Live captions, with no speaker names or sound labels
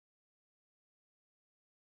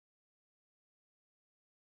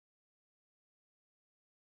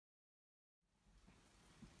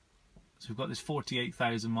So we've got this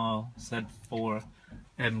 48,000 mile Z4M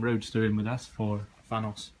Roadster in with us for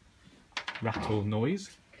Vanos Rattle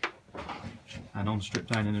noise, and on strip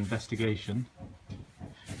down and investigation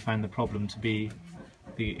found the problem to be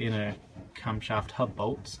the inner camshaft hub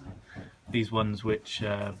bolts. These ones which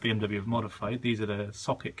BMW have modified, these are the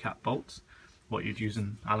socket cap bolts, what you'd use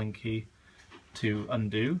an Allen key to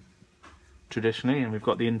undo traditionally, and we've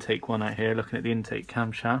got the intake one out here looking at the intake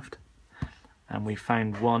camshaft, and we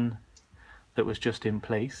found one that was just in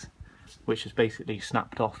place which is basically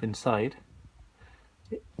snapped off inside.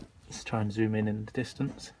 Let's try and zoom in the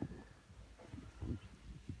distance.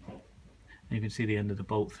 You can see the end of the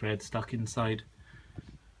bolt thread stuck inside,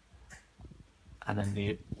 and then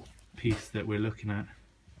the piece that we're looking at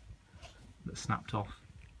that snapped off,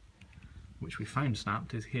 which we found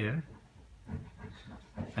snapped, is here.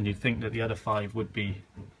 And you'd think that the other 5 would be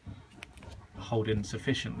holding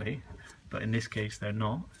sufficiently, but in this case they're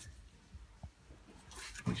not,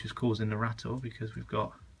 which is causing the rattle because we've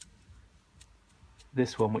got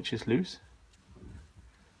this one which is loose,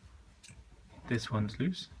 this one's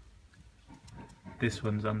loose, this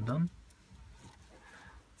one's undone,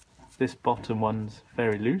 this bottom one's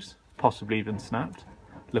very loose, possibly even snapped,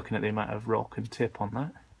 looking at the amount of rock and tip on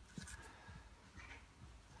that,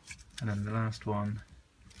 and then the last one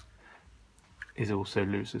is also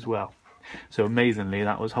loose as well. So amazingly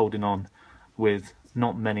that was holding on with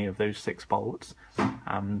not many of those 6 bolts,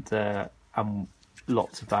 and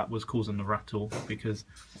lots of that was causing the rattle because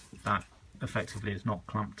that effectively is not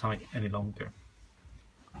clamped tight any longer.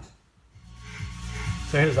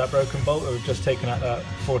 So here's that broken bolt that we've just taken out that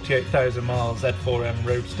 48,000 mile Z4M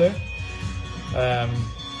Roadster.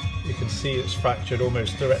 You can see it's fractured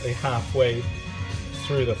almost directly halfway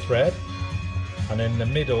through the thread, and in the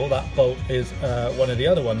middle that bolt is one of the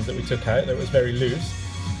other ones that we took out that was very loose,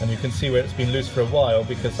 and you can see where it's been loose for a while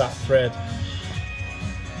because that thread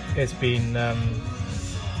has been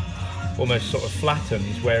almost sort of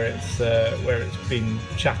flattened where it's been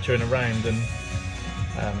chattering around, and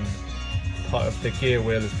part of the gear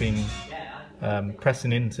wheel has been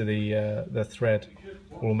pressing into the thread,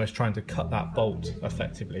 almost trying to cut that bolt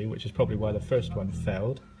effectively, which is probably why the first one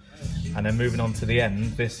failed. And then moving on to the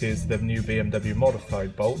end, this is the new BMW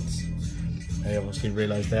modified bolts. They obviously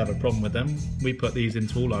realised they have a problem with them. We put these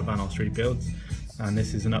into all our Vanos rebuilds, and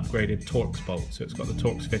this is an upgraded Torx bolt, so it's got the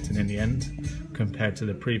Torx fitting in the end compared to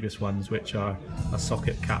the previous ones which are a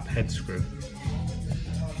socket cap head screw.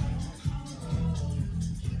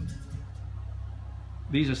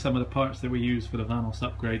 These are some of the parts that we use for the Vanos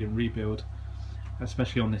upgrade and rebuild,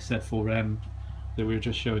 especially on this Z4M that we were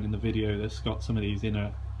just showing in the video. That's got some of these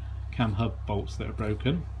inner cam hub bolts that are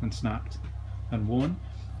broken and snapped and worn.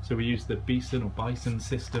 So we use the Bison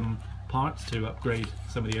system parts to upgrade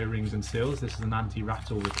some of the O-rings and seals. This is an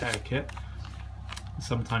anti-rattle repair kit.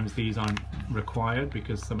 Sometimes these aren't required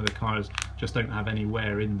because some of the cars just don't have any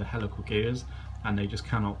wear in the helical gears and they just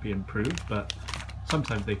cannot be improved, but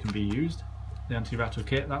sometimes they can be used. The anti-rattle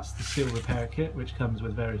kit, that's the seal repair kit, which comes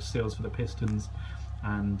with various seals for the pistons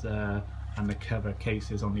and the cover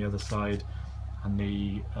cases on the other side, and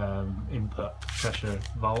the input pressure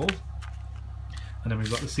valve. And then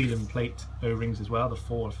we've got the sealing plate O-rings as well, the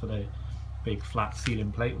 4 for the big flat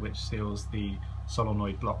sealing plate which seals the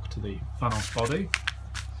solenoid block to the Vanos body.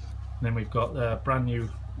 And then we've got the brand new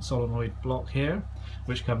solenoid block here,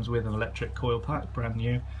 which comes with an electric coil pack, brand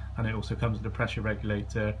new, and it also comes with a pressure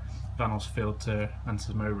regulator, Vanos filter and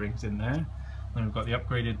some O-rings in there. Then we've got the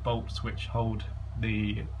upgraded bolts which hold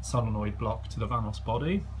the solenoid block to the Vanos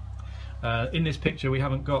body. In this picture we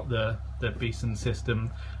haven't got the Bison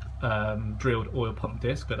system drilled oil pump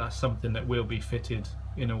disc, but that's something that will be fitted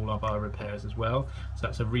in all of our repairs as well. So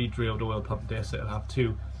that's a re-drilled oil pump disc. It'll have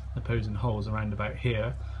 2 opposing holes around about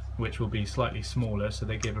here, which will be slightly smaller, so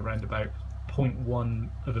they give around about 0.1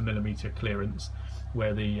 of a millimetre clearance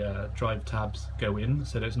where the drive tabs go in,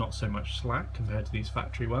 so there's not so much slack compared to these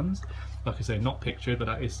factory ones. Like I say, not pictured, but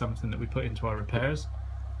that is something that we put into our repairs.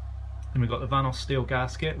 And we've got the Vanos steel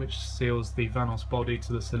gasket which seals the Vanos body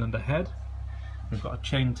to the cylinder head. We've got a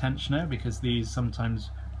chain tensioner because these sometimes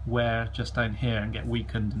wear just down here and get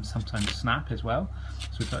weakened and sometimes snap as well.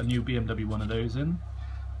 So we've got a new BMW one of those in.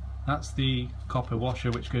 That's the copper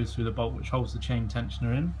washer which goes through the bolt which holds the chain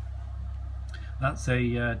tensioner in. That's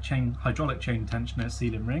a hydraulic chain tensioner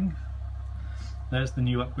sealing ring. There's the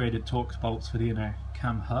new upgraded Torx bolts for the inner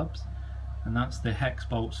cam hubs, and that's the hex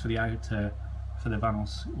bolts for the outer, for the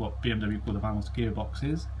Vanos, what BMW call the Vanos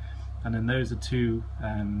gearboxes. And then those are 2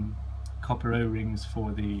 copper O-rings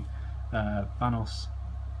for the Vanos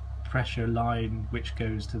pressure line which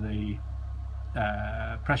goes to the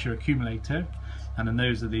pressure accumulator, and then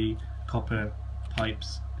those are the copper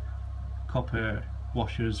pipes, copper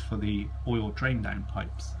washers for the oil drain down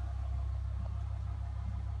pipes.